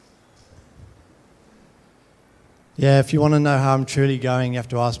Yeah, if you want to know how I'm truly going, you have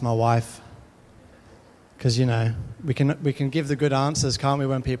to ask my wife. Because, we can give the good answers, can't we,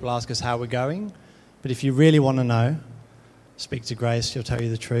 when people ask us how we're going? But if you really want to know, speak to Grace, she'll tell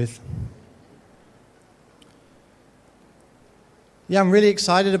you the truth. Yeah, I'm really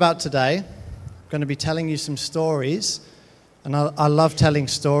excited about today. I'm going to be telling you some stories. And I love telling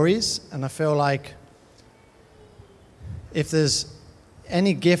stories. And I feel like if there's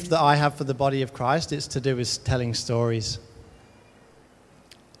any gift that I have for the body of Christ, it's to do with telling stories.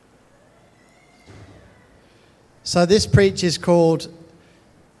 So this preach is called,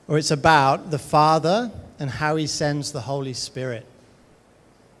 or it's about the Father and how he sends the Holy Spirit.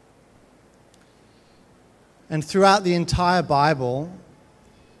 And throughout the entire Bible,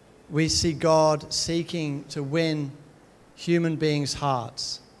 we see God seeking to win human beings'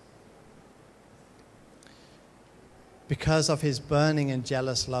 hearts because of his burning and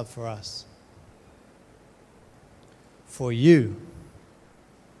jealous love for us. For you.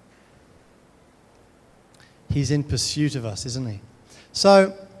 He's in pursuit of us, isn't he?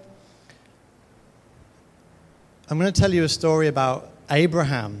 So, I'm going to tell you a story about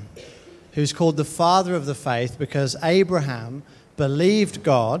Abraham, who's called the father of the faith because Abraham believed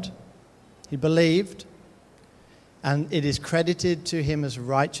God. He believed, and it is credited to him as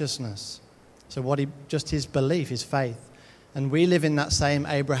righteousness. So just his belief, his faith. And we live in that same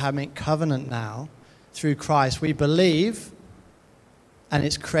Abrahamic covenant now through Christ. We believe, and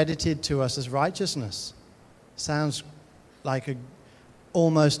it's credited to us as righteousness. Sounds like a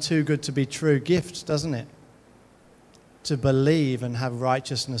almost too good to be true gift, doesn't it? To believe and have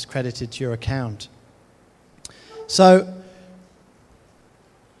righteousness credited to your account. So,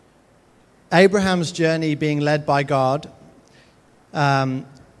 Abraham's journey being led by God,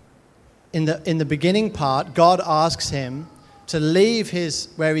 in the beginning part, God asks him to leave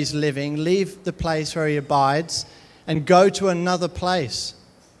where he's living, leave the place where he abides, and go to another place.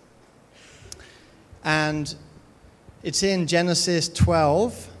 And it's in Genesis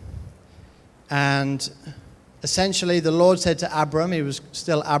 12, and essentially the Lord said to Abram, he was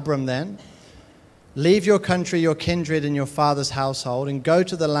still Abram then, leave your country, your kindred, and your father's household, and go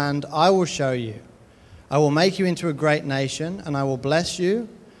to the land I will show you. I will make you into a great nation, and I will bless you.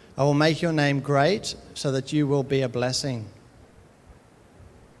 I will make your name great, so that you will be a blessing.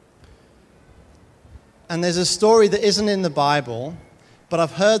 And there's a story that isn't in the Bible, but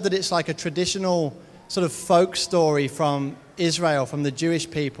I've heard that it's like a traditional sort of folk story from Israel, from the Jewish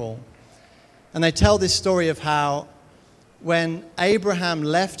people. And they tell this story of how when Abraham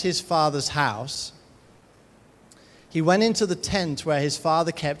left his father's house, he went into the tent where his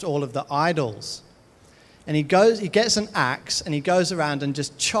father kept all of the idols. And he gets an axe and he goes around and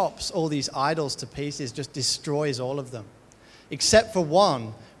just chops all these idols to pieces, just destroys all of them. Except for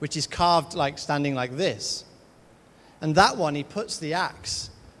one, which is carved like standing like this. And that one, he puts the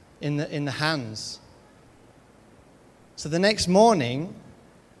axe in the hands. So the next morning,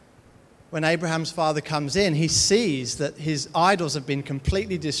 when Abraham's father comes in, he sees that his idols have been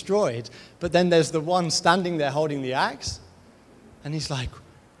completely destroyed, but then there's the one standing there holding the axe. And he's like,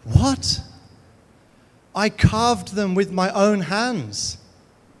 what? I carved them with my own hands.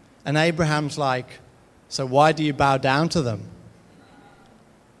 And Abraham's like, so why do you bow down to them?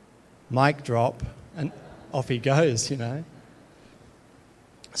 Mic drop, and off he goes,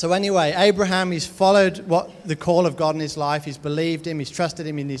 So anyway, Abraham, he's followed the call of God in his life. He's believed him, he's trusted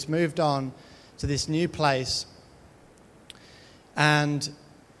him, and he's moved on to this new place. And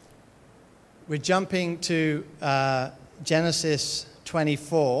we're jumping to Genesis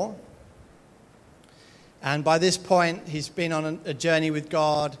 24. And by this point, he's been on a journey with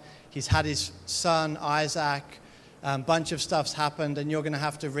God. He's had his son, Isaac. A bunch of stuff's happened, and you're going to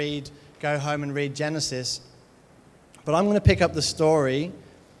have to go home and read Genesis. But I'm going to pick up the story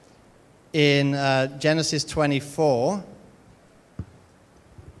in Genesis 24.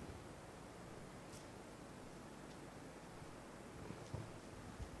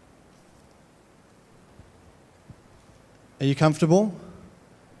 Are you comfortable?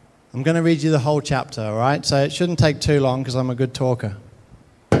 I'm going to read you the whole chapter, all right? So it shouldn't take too long because I'm a good talker.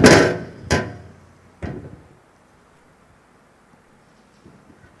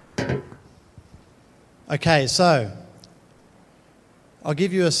 Okay, so I'll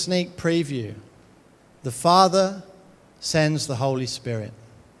give you a sneak preview. The Father sends the Holy Spirit.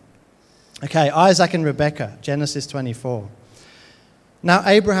 Okay, Isaac and Rebekah, Genesis 24. Now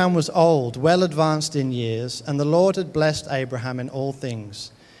Abraham was old, well advanced in years, and the Lord had blessed Abraham in all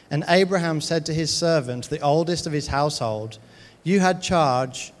things. And Abraham said to his servant, the oldest of his household, who had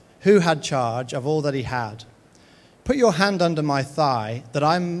charge of all that he had? Put your hand under my thigh, that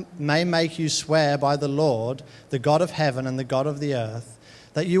I may make you swear by the Lord, the God of heaven and the God of the earth,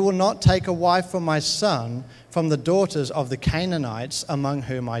 that you will not take a wife for my son from the daughters of the Canaanites among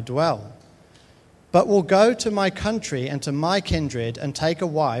whom I dwell, but will go to my country and to my kindred and take a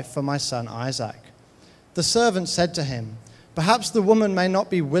wife for my son Isaac. The servant said to him, perhaps the woman may not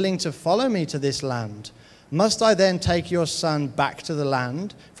be willing to follow me to this land. Must I then take your son back to the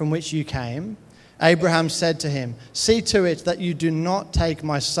land from which you came? Abraham said to him, see to it that you do not take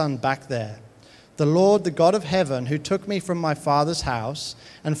my son back there. The Lord, the God of heaven, who took me from my father's house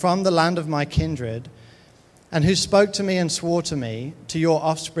and from the land of my kindred, and who spoke to me and swore to me, to your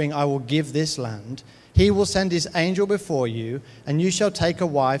offspring I will give this land, he will send his angel before you, and you shall take a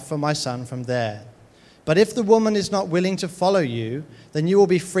wife for my son from there. But if the woman is not willing to follow you, then you will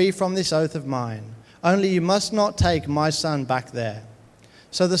be free from this oath of mine. Only you must not take my son back there.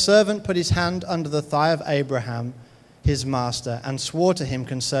 So the servant put his hand under the thigh of Abraham, his master, and swore to him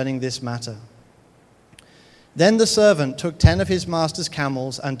concerning this matter. Then the servant took 10 of his master's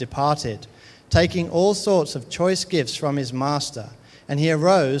camels and departed, taking all sorts of choice gifts from his master. And he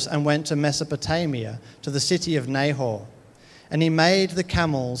arose and went to Mesopotamia, to the city of Nahor. And he made the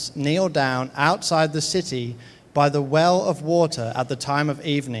camels kneel down outside the city by the well of water at the time of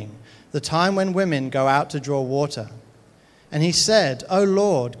evening, the time when women go out to draw water. And he said, O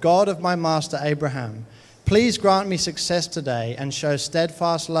Lord, God of my master Abraham, please grant me success today and show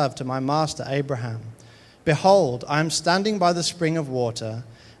steadfast love to my master Abraham. Behold, I am standing by the spring of water,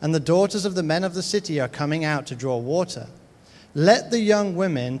 and the daughters of the men of the city are coming out to draw water. Let the young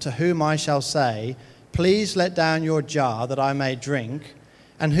women to whom I shall say, please let down your jar that I may drink,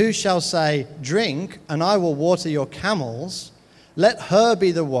 and who shall say, drink, and I will water your camels, let her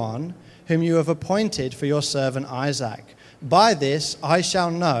be the one whom you have appointed for your servant Isaac. By this I shall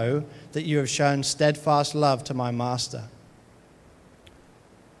know that you have shown steadfast love to my master.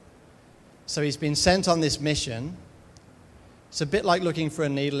 So he's been sent on this mission. It's a bit like looking for a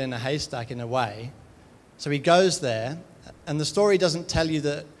needle in a haystack in a way. So he goes there, and the story doesn't tell you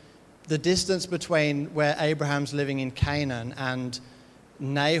that the distance between where Abraham's living in Canaan and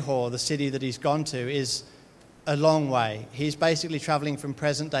Nahor, the city that he's gone to, is a long way. He's basically traveling from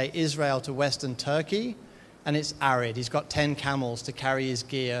present-day Israel to western Turkey, and it's arid. He's got 10 camels to carry his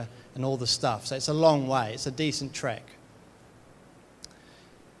gear and all the stuff. So it's a long way. It's a decent trek.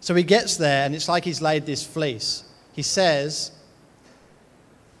 So he gets there, and it's like he's laid this fleece. He says,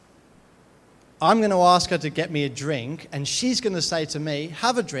 I'm going to ask her to get me a drink, and she's going to say to me,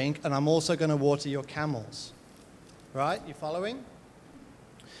 have a drink, and I'm also going to water your camels. Right? You following?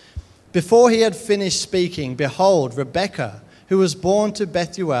 Before he had finished speaking, behold, Rebekah, who was born to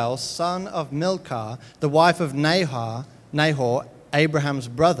Bethuel, son of Milcah, the wife of Nahor, Abraham's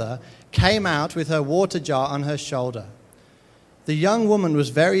brother, came out with her water jar on her shoulder. The young woman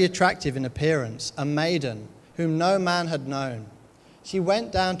was very attractive in appearance, a maiden whom no man had known. She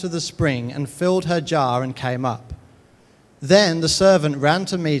went down to the spring and filled her jar and came up. Then the servant ran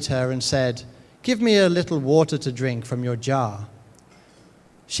to meet her and said, give me a little water to drink from your jar.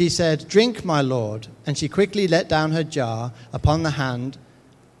 She said, drink, my lord, and she quickly let down her jar upon her hand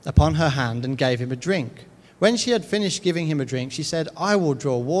and gave him a drink. When she had finished giving him a drink, she said, I will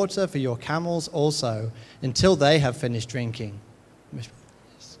draw water for your camels also until they have finished drinking.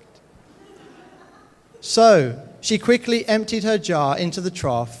 So she quickly emptied her jar into the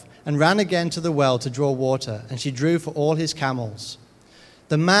trough and ran again to the well to draw water, and she drew for all his camels.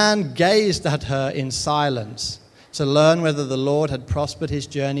 The man gazed at her in silence to learn whether the Lord had prospered his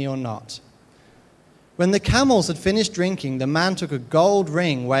journey or not. When the camels had finished drinking, the man took a gold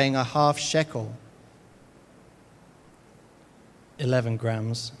ring weighing a half shekel, 11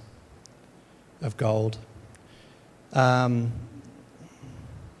 grams of gold, and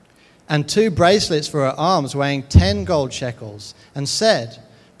 2 bracelets for her arms weighing 10 gold shekels, and said,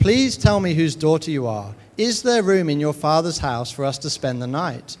 please tell me whose daughter you are. Is there room in your father's house for us to spend the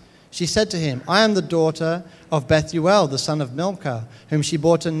night? She said to him, I am the daughter of Bethuel, the son of Milcah, whom she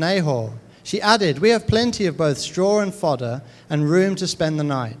bore to Nahor. She added, we have plenty of both straw and fodder and room to spend the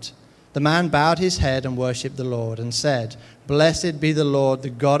night. The man bowed his head and worshipped the Lord and said, blessed be the Lord, the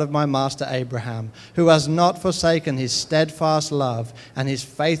God of my master Abraham, who has not forsaken his steadfast love and his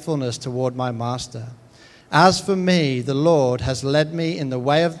faithfulness toward my master. As for me, the Lord has led me in the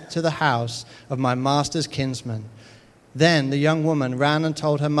way to the house of my master's kinsman. Then the young woman ran and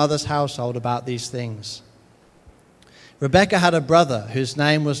told her mother's household about these things. Rebekah had a brother whose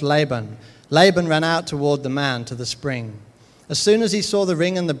name was Laban. Laban ran out toward the man to the spring. As soon as he saw the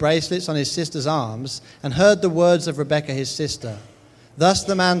ring and the bracelets on his sister's arms and heard the words of Rebekah his sister, thus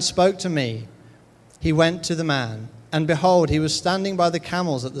the man spoke to me. He went to the man, and behold, he was standing by the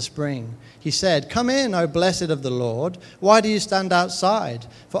camels at the spring. He said, "Come in, O blessed of the Lord. Why do you stand outside?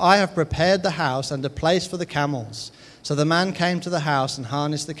 For I have prepared the house and a place for the camels." So the man came to the house and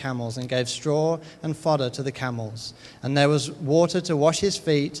harnessed the camels and gave straw and fodder to the camels. And there was water to wash his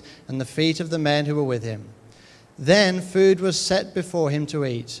feet and the feet of the men who were with him. Then food was set before him to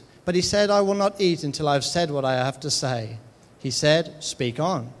eat. But he said, "I will not eat until I have said what I have to say." He said, "Speak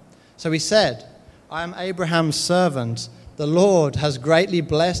on." So he said, "I am Abraham's servant. The Lord has greatly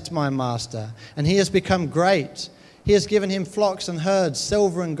blessed my master, and he has become great. He has given him flocks and herds,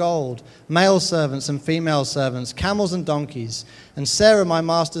 silver and gold, male servants and female servants, camels and donkeys. And Sarah, my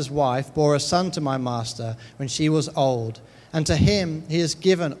master's wife, bore a son to my master when she was old, and to him he has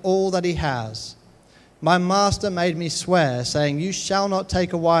given all that he has. My master made me swear, saying, 'You shall not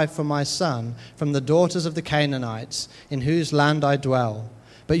take a wife for my son from the daughters of the Canaanites, in whose land I dwell.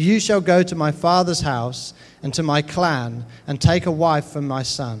 But you shall go to my father's house and to my clan and take a wife for my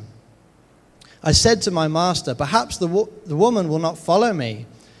son.' I said to my master, 'Perhaps the woman will not follow me.'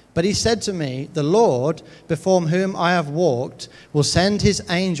 But he said to me, 'The Lord, before whom I have walked, will send his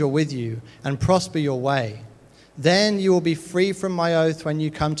angel with you and prosper your way. Then you will be free from my oath when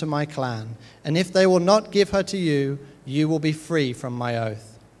you come to my clan. And if they will not give her to you, you will be free from my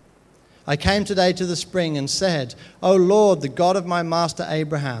oath. I came today to the spring and said, O Lord, the God of my master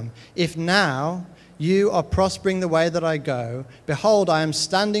Abraham, if now you are prospering the way that I go, behold, I am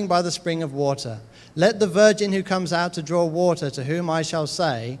standing by the spring of water. Let the virgin who comes out to draw water, to whom I shall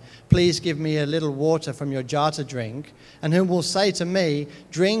say, please give me a little water from your jar to drink, and whom will say to me,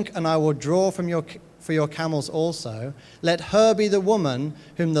 drink, and I will draw for your camels also. Let her be the woman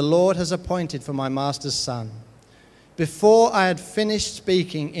whom the Lord has appointed for my master's son. Before I had finished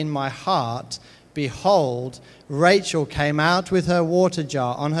speaking in my heart, behold, Rachel came out with her water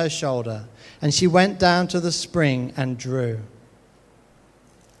jar on her shoulder, and she went down to the spring and drew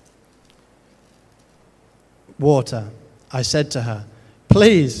water. I said to her,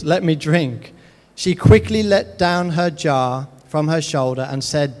 please let me drink. She quickly let down her jar from her shoulder and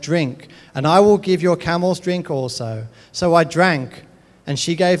said, drink, and I will give your camels drink also. So I drank, and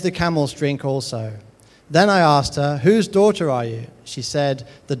she gave the camels drink also. Then I asked her, whose daughter are you? She said,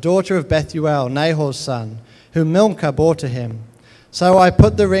 the daughter of Bethuel, Nahor's son, whom Milcah bore to him. So I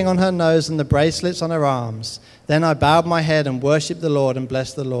put the ring on her nose and the bracelets on her arms. Then I bowed my head and worshipped the Lord and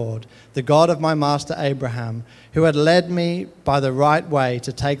blessed the Lord, the God of my master Abraham, who had led me by the right way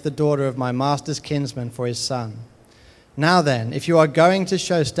to take the daughter of my master's kinsman for his son. Now then, if you are going to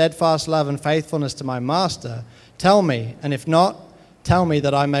show steadfast love and faithfulness to my master, tell me, and if not, tell me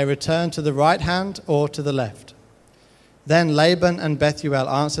that I may return to the right hand or to the left. Then Laban and Bethuel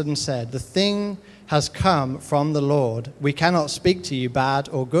answered and said, the thing has come from the Lord. We cannot speak to you bad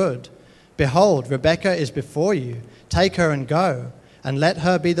or good. Behold, Rebekah is before you. Take her and go, and let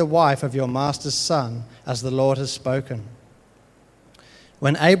her be the wife of your master's son, as the Lord has spoken.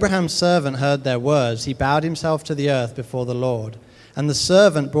 When Abraham's servant heard their words, he bowed himself to the earth before the Lord. And the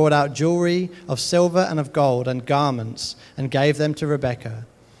servant brought out jewelry of silver and of gold and garments and gave them to Rebekah.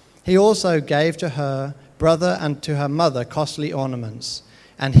 He also gave to her brother and to her mother costly ornaments.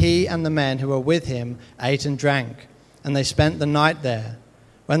 And he and the men who were with him ate and drank, and they spent the night there.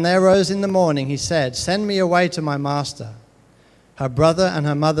 When they arose in the morning, he said, send me away to my master. Her brother and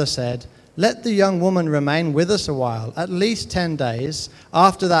her mother said, let the young woman remain with us a while, at least 10 days.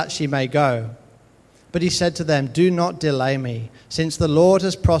 After that she may go. But he said to them, do not delay me, since the Lord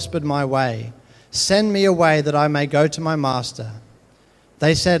has prospered my way. Send me away that I may go to my master.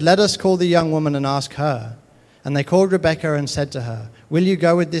 They said, let us call the young woman and ask her. And they called Rebekah and said to her, will you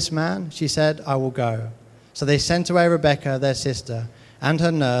go with this man? She said, I will go. So they sent away Rebekah, their sister, and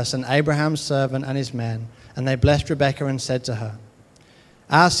her nurse, and Abraham's servant and his men. And they blessed Rebekah and said to her,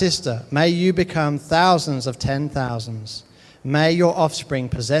 our sister, may you become thousands of 10,000s. May your offspring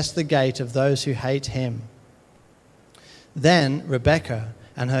possess the gate of those who hate him. Then Rebekah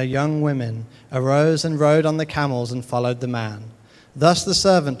and her young women arose and rode on the camels and followed the man. Thus the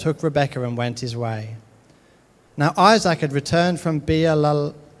servant took Rebekah and went his way. Now Isaac had returned from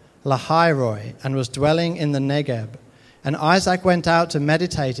Beer-lahai-roi and was dwelling in the Negeb. And Isaac went out to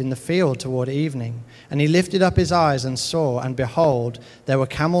meditate in the field toward evening. And he lifted up his eyes and saw, and behold, there were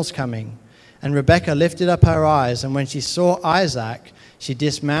camels coming. And Rebekah lifted up her eyes, and when she saw Isaac, she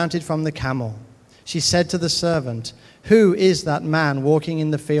dismounted from the camel. She said to the servant, who is that man walking in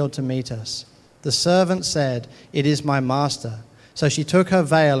the field to meet us? The servant said, it is my master. So she took her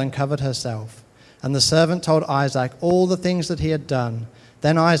veil and covered herself. And the servant told Isaac all the things that he had done.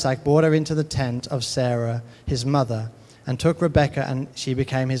 Then Isaac brought her into the tent of Sarah, his mother, and took Rebekah, and she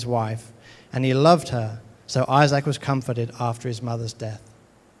became his wife. And he loved her. So Isaac was comforted after his mother's death.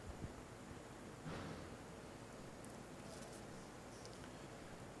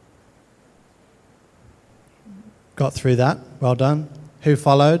 Got through that. Well done. Who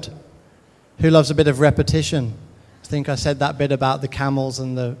followed? Who loves a bit of repetition? I think I said that bit about the camels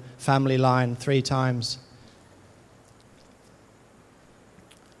and the family line 3 times.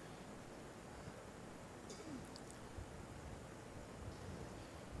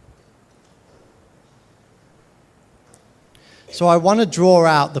 So I want to draw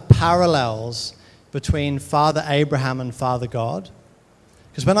out the parallels between Father Abraham and Father God.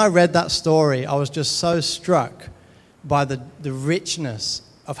 Because when I read that story, I was just so struck by the richness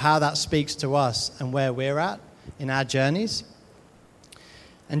of how that speaks to us and where we're at in our journeys.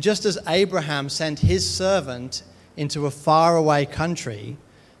 And just as Abraham sent his servant into a faraway country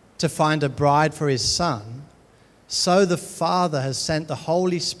to find a bride for his son, so the Father has sent the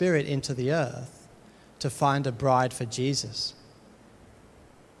Holy Spirit into the earth to find a bride for Jesus.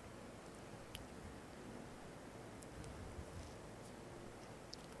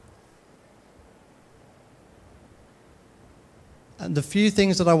 And the few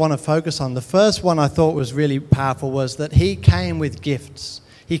things that I want to focus on, the first one I thought was really powerful was that he came with gifts.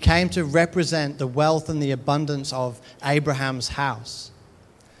 He came to represent the wealth and the abundance of Abraham's house.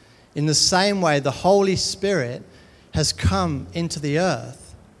 In the same way, the Holy Spirit has come into the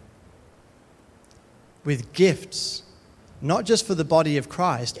earth with gifts, not just for the body of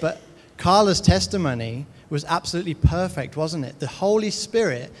Christ, but Carla's testimony was absolutely perfect, wasn't it? The Holy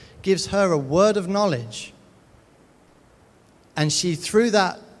Spirit gives her a word of knowledge. And she, through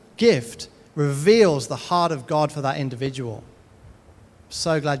that gift, reveals the heart of God for that individual.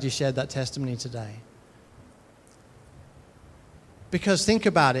 So glad you shared that testimony today. Because think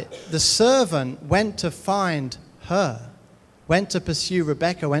about it. The servant went to find her, went to pursue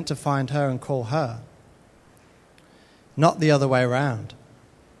Rebecca, went to find her and call her. Not the other way around.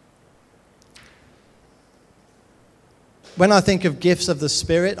 When I think of gifts of the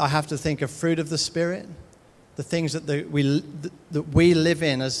Spirit, I have to think of fruit of the Spirit. The things that we live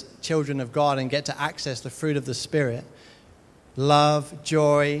in as children of God and get to access the fruit of the Spirit. Love,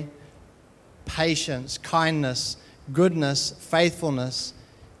 joy, patience, kindness, goodness, faithfulness,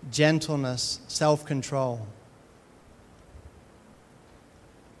 gentleness, self-control.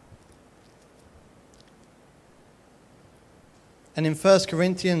 And in 1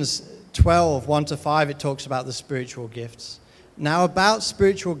 Corinthians 12, 1-5, it talks about the spiritual gifts. Now about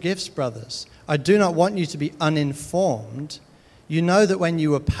spiritual gifts, brothers, I do not want you to be uninformed. You know that when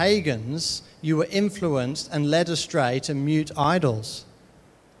you were pagans, you were influenced and led astray to mute idols.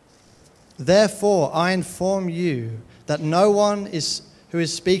 Therefore, I inform you that no one who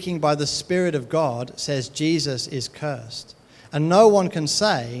is speaking by the Spirit of God says Jesus is cursed. And no one can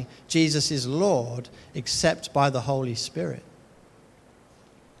say Jesus is Lord except by the Holy Spirit.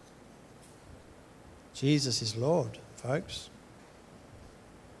 Jesus is Lord, folks.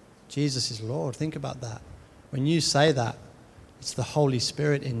 Jesus is Lord. Think about that. When you say that, it's the Holy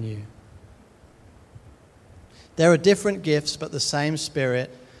Spirit in you. There are different gifts, but the same Spirit.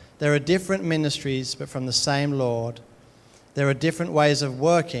 There are different ministries, but from the same Lord. There are different ways of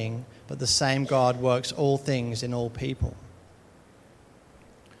working, but the same God works all things in all people.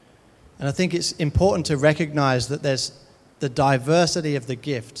 And I think it's important to recognize that there's the diversity of the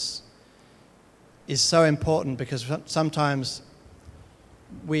gifts is so important, because sometimes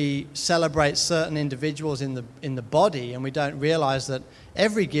we celebrate certain individuals in the body and we don't realize that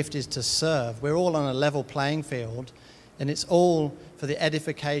every gift is to serve. We're all on a level playing field, and it's all for the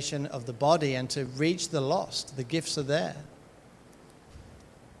edification of the body and to reach the lost. The gifts are there.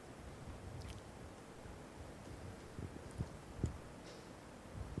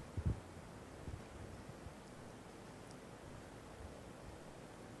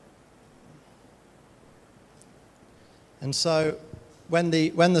 And so when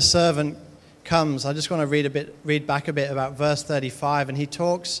the servant comes, I just want to read back a bit about verse 35, and he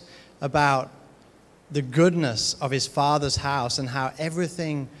talks about the goodness of his Father's house and how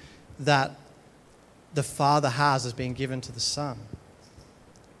everything that the Father has been given to the Son.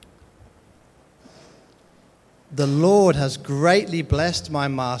 The Lord has greatly blessed my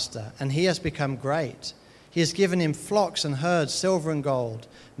master, and he has become great. He has given him flocks and herds, silver and gold,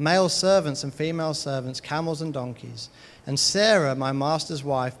 male servants and female servants, camels and donkeys. And Sarah, my master's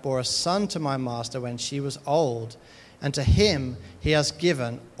wife, bore a son to my master when she was old, and to him he has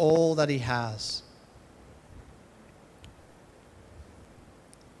given all that he has.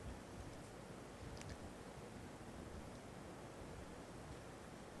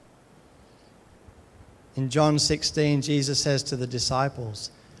 In John 16, Jesus says to the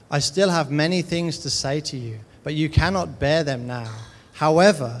disciples, I still have many things to say to you, but you cannot bear them now.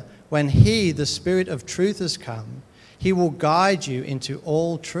 However, when he, the Spirit of truth, has come, he will guide you into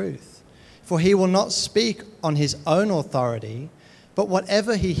all truth. For he will not speak on his own authority, but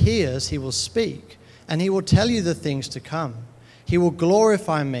whatever he hears, he will speak, and he will tell you the things to come. He will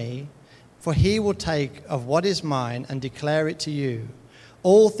glorify me, for he will take of what is mine and declare it to you.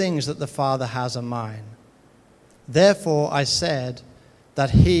 All things that the Father has are mine. Therefore I said that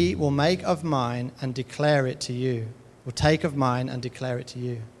he will make of mine and declare it to you. Will take of mine and declare it to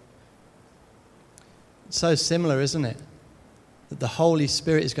you. It's so similar, isn't it? That the Holy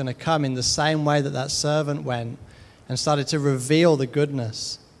Spirit is going to come in the same way that that servant went and started to reveal the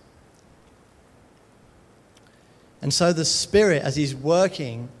goodness. And so the Spirit, as he's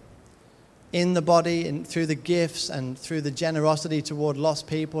working in the body and through the gifts and through the generosity toward lost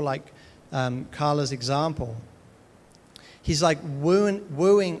people, like Carla's example, he's like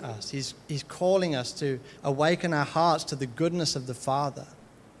wooing us. He's calling us to awaken our hearts to the goodness of the Father.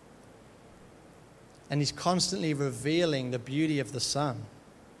 And he's constantly revealing the beauty of the Son.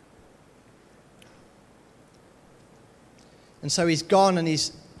 And so he's gone, and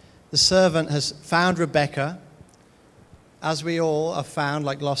the servant has found Rebecca, as we all are found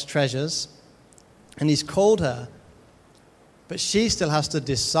like lost treasures, and he's called her. But she still has to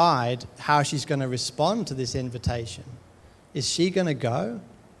decide how she's going to respond to this invitation. Is she going to go?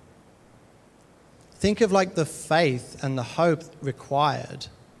 Think of like the faith and the hope required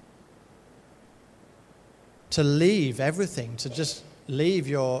to leave everything, to just leave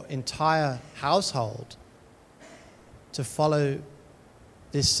your entire household to follow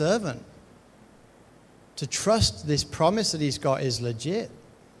this servant, to trust this promise that he's got is legit.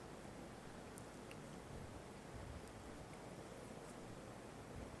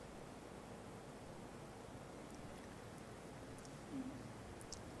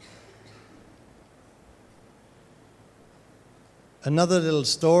 Another little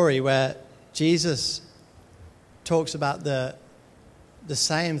story where Jesus talks about the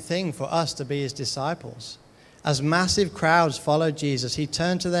same thing for us to be his disciples. As massive crowds followed Jesus, he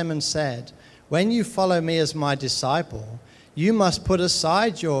turned to them and said, "When you follow me as my disciple, you must put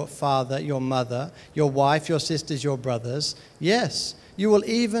aside your father, your mother, your wife, your sisters, your brothers. Yes, you will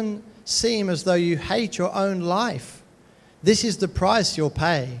even seem as though you hate your own life. This is the price you'll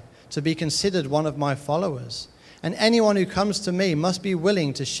pay to be considered one of my followers. And anyone who comes to me must be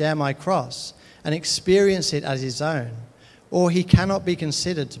willing to share my cross and experience it as his own, or he cannot be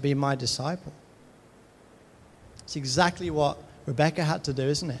considered to be my disciple." It's exactly what Rebecca had to do,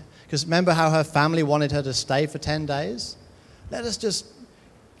 isn't it? Because remember how her family wanted her to stay for 10 days? Let her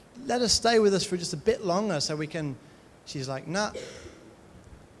stay with us for just a bit longer so we can... She's like, nah,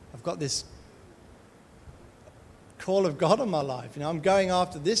 I've got this call of God on my life. You know, I'm going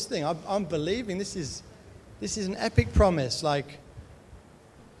after this thing. I'm believing this is an epic promise.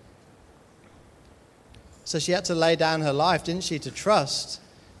 So she had to lay down her life, didn't she, to trust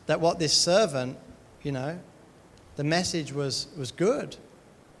that what this servant, you know, the message was good.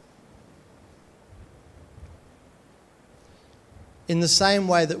 In the same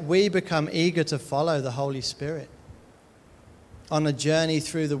way that we become eager to follow the Holy Spirit on a journey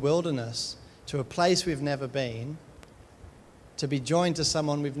through the wilderness to a place we've never been, to be joined to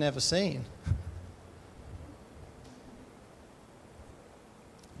someone we've never seen.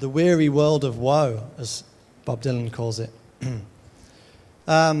 The weary world of woe, as Bob Dylan calls it.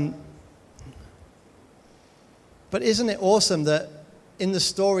 But isn't it awesome that in the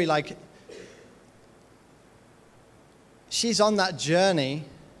story, like, she's on that journey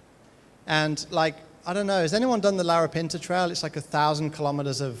and, like, I don't know, has anyone done the Larapinta Trail? It's like 1,000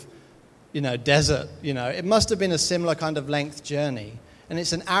 kilometers of, you know, desert, you know. It must have been a similar kind of length journey. And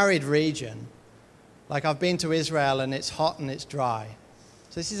it's an arid region. Like, I've been to Israel and it's hot and it's dry.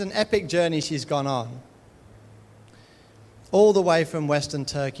 So this is an epic journey she's gone on. All the way from Western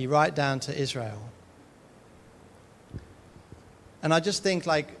Turkey right down to Israel. And I just think,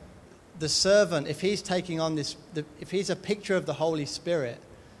 like, the servant, if he's taking on this, if he's a picture of the Holy Spirit,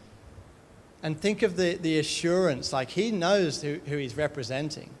 and think of the assurance, like, he knows who he's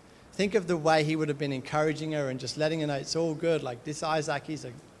representing. Think of the way he would have been encouraging her and just letting her know it's all good. Like, this Isaac, he's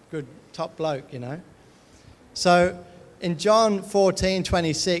a good top bloke, you know. So in John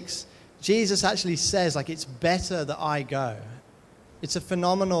 14:26, Jesus actually says, like, it's better that I go. It's a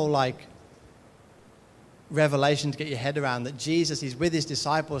phenomenal, like, revelation to get your head around, that Jesus, he's with his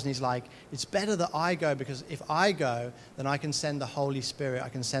disciples and he's like, it's better that I go, because if I go, then I can send the Holy Spirit, I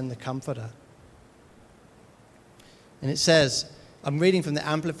can send the Comforter. And it says, I'm reading from the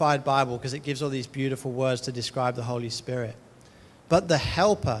Amplified Bible because it gives all these beautiful words to describe the Holy Spirit. But the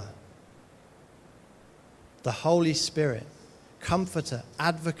Helper, the Holy Spirit, Comforter,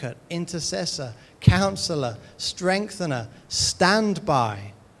 Advocate, Intercessor, Counselor, Strengthener,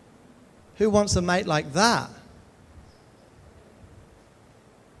 Standby. Who wants a mate like that?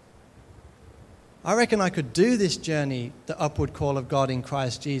 I reckon I could do this journey, the upward call of God in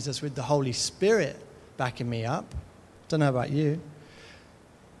Christ Jesus, with the Holy Spirit backing me up. Don't know about you.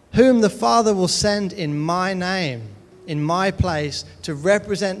 Whom the Father will send in my name, in my place, to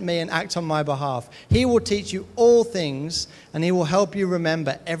represent me and act on my behalf. He will teach you all things, and he will help you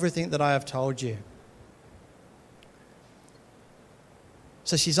remember everything that I have told you.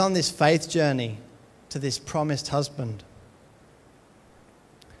 So she's on this faith journey to this promised husband.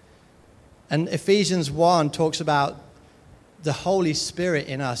 And Ephesians 1 talks about the Holy Spirit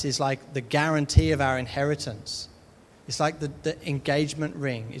in us is like the guarantee of our inheritance. It's like the engagement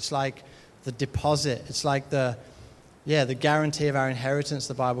ring. It's like the deposit. It's like the guarantee of our inheritance,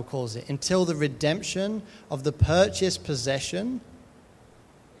 the Bible calls it. Until the redemption of the purchased possession.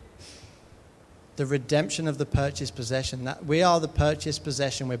 The redemption of the purchased possession. That we are the purchased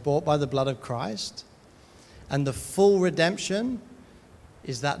possession. We're bought by the blood of Christ. And the full redemption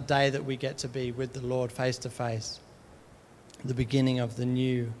is that day that we get to be with the Lord face to face. The beginning of the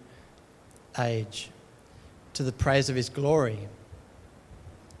new age. To the praise of his glory.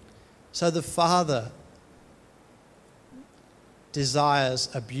 So the Father desires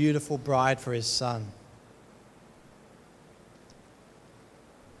a beautiful bride for his Son.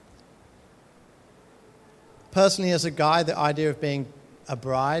 Personally, as a guy, the idea of being a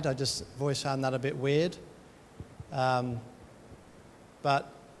bride, I just have always found that a bit weird.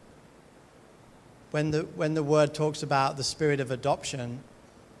 But when the word talks about the spirit of adoption,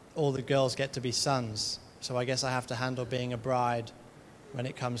 all the girls get to be sons. So I guess I have to handle being a bride when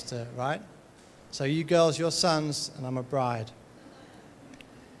it comes to, right? So you girls, you're sons, and I'm a bride.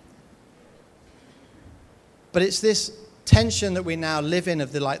 But it's this tension that we now live in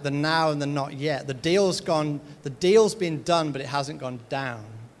of the now and the not yet. The deal's been done, but it hasn't gone down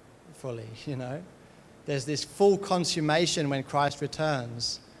fully, you know. There's this full consummation when Christ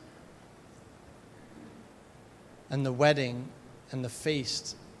returns. And the wedding and the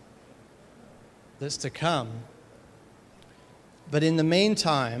feast that's to come. But in the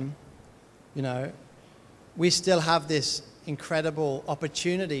meantime, you know, we still have this incredible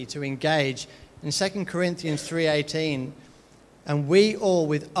opportunity to engage. In 2 Corinthians 3:18, and we all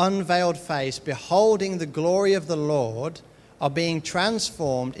with unveiled face, beholding the glory of the Lord, are being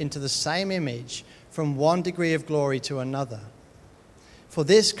transformed into the same image from one degree of glory to another. For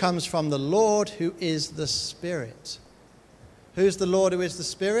this comes from the Lord who is the Spirit. Who's the Lord who is the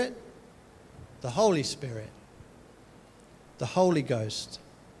Spirit? The Holy Spirit. The Holy Ghost.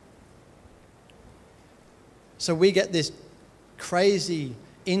 So we get this crazy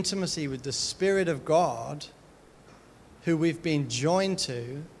intimacy with the Spirit of God, who we've been joined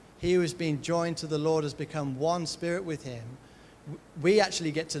to. He who has been joined to the Lord has become one spirit with him. We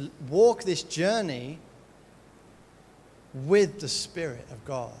actually get to walk this journey with the Spirit of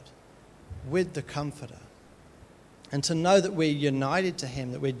God, with the Comforter, and to know that we're united to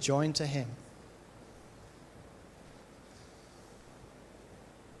him, that we're joined to him.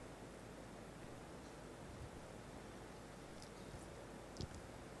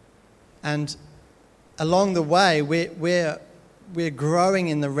 And along the way, we're growing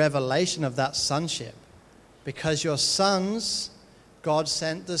in the revelation of that sonship. Because you're sons, God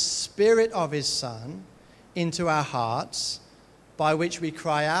sent the Spirit of his Son into our hearts, by which we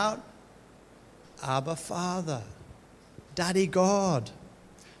cry out, Abba, Father, Daddy God.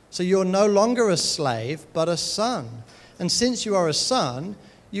 So you're no longer a slave, but a son. And since you are a son,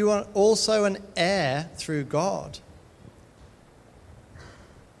 you are also an heir through God.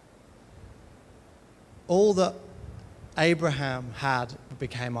 All that Abraham had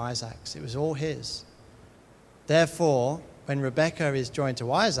became Isaac's. It was all his. Therefore, when Rebekah is joined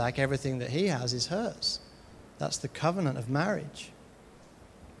to Isaac, everything that he has is hers. That's the covenant of marriage.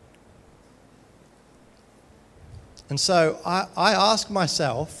 And so I ask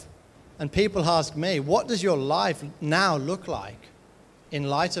myself, and people ask me, what does your life now look like in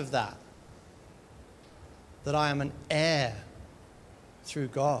light of that? That I am an heir through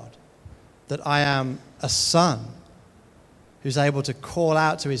God. That I am a son who's able to call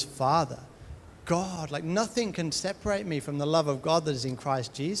out to his Father. God, like nothing can separate me from the love of God that is in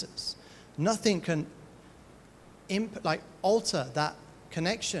Christ Jesus. Nothing can alter that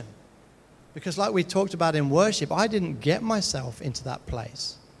connection. Because like we talked about in worship, I didn't get myself into that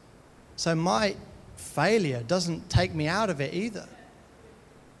place. So my failure doesn't take me out of it either.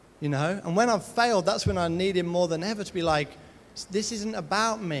 You know? And when I've failed, that's when I need him more than ever to be like, This isn't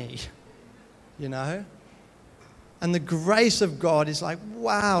about me, you know? And the grace of God is like,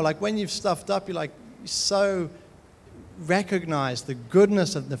 wow, like when you've stuffed up, you're like, so recognize the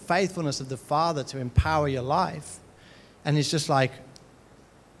goodness of the faithfulness of the Father to empower your life. And it's just like,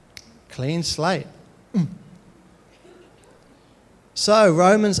 clean slate. So,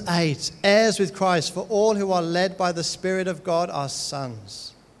 Romans 8, heirs with Christ, for all who are led by the Spirit of God are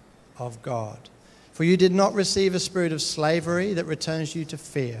sons of God. For you did not receive a spirit of slavery that returns you to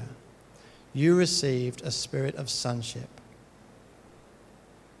fear. You received a spirit of sonship,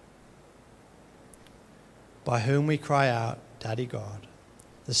 by whom we cry out, Daddy God.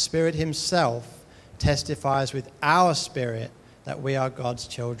 The Spirit himself testifies with our spirit that we are God's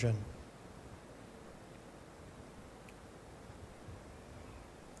children.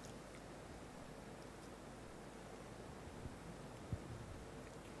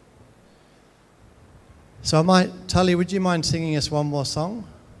 So I might, Tully, would you mind singing us one more song?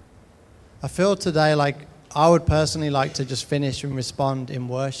 I feel today like I would personally like to just finish and respond in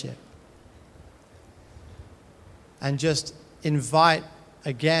worship. And just invite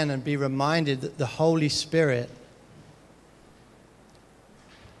again and be reminded that the Holy Spirit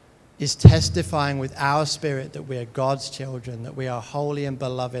is testifying with our spirit that we are God's children, that we are holy and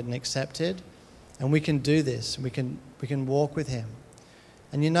beloved and accepted. And we can do this. We can walk with him.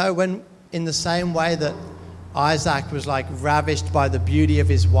 And you know, when in the same way that Isaac was like ravished by the beauty of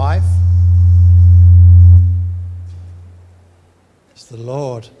his wife, it's the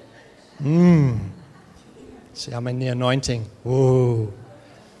Lord. See, I'm in the anointing. Whoa.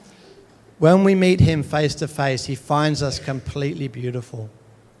 When we meet him face to face, he finds us completely beautiful.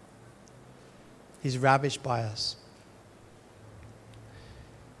 He's ravished by us.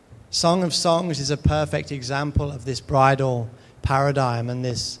 Song of Songs is a perfect example of this bridal paradigm, and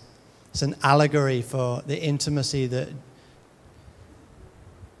it's an allegory for the intimacy that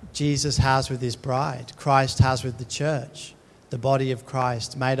Jesus has with his bride, Christ has with the church, the body of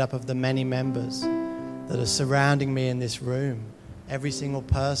Christ, made up of the many members that are surrounding me in this room. Every single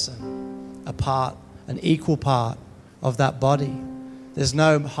person, a part, an equal part of that body. There's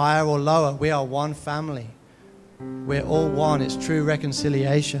no higher or lower. We are one family. We're all one. It's true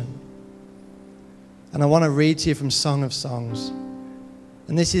reconciliation. And I want to read to you from Song of Songs.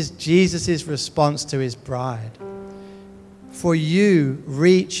 And this is Jesus' response to his bride. For you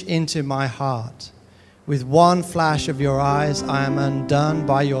reach into my heart. With one flash of your eyes, I am undone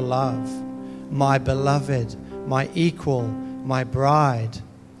by your love. My beloved, my equal, my bride.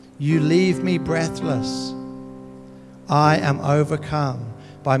 You leave me breathless. I am overcome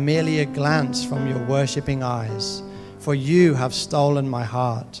by merely a glance from your worshipping eyes, for you have stolen my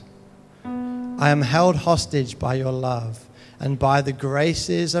heart. I am held hostage by your love and by the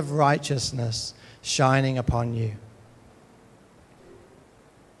graces of righteousness shining upon you.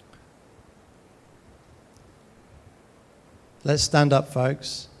 Let's stand up,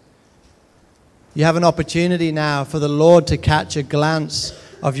 folks. You have an opportunity now for the Lord to catch a glance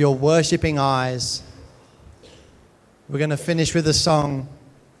of your worshipping eyes. We're going to finish with a song.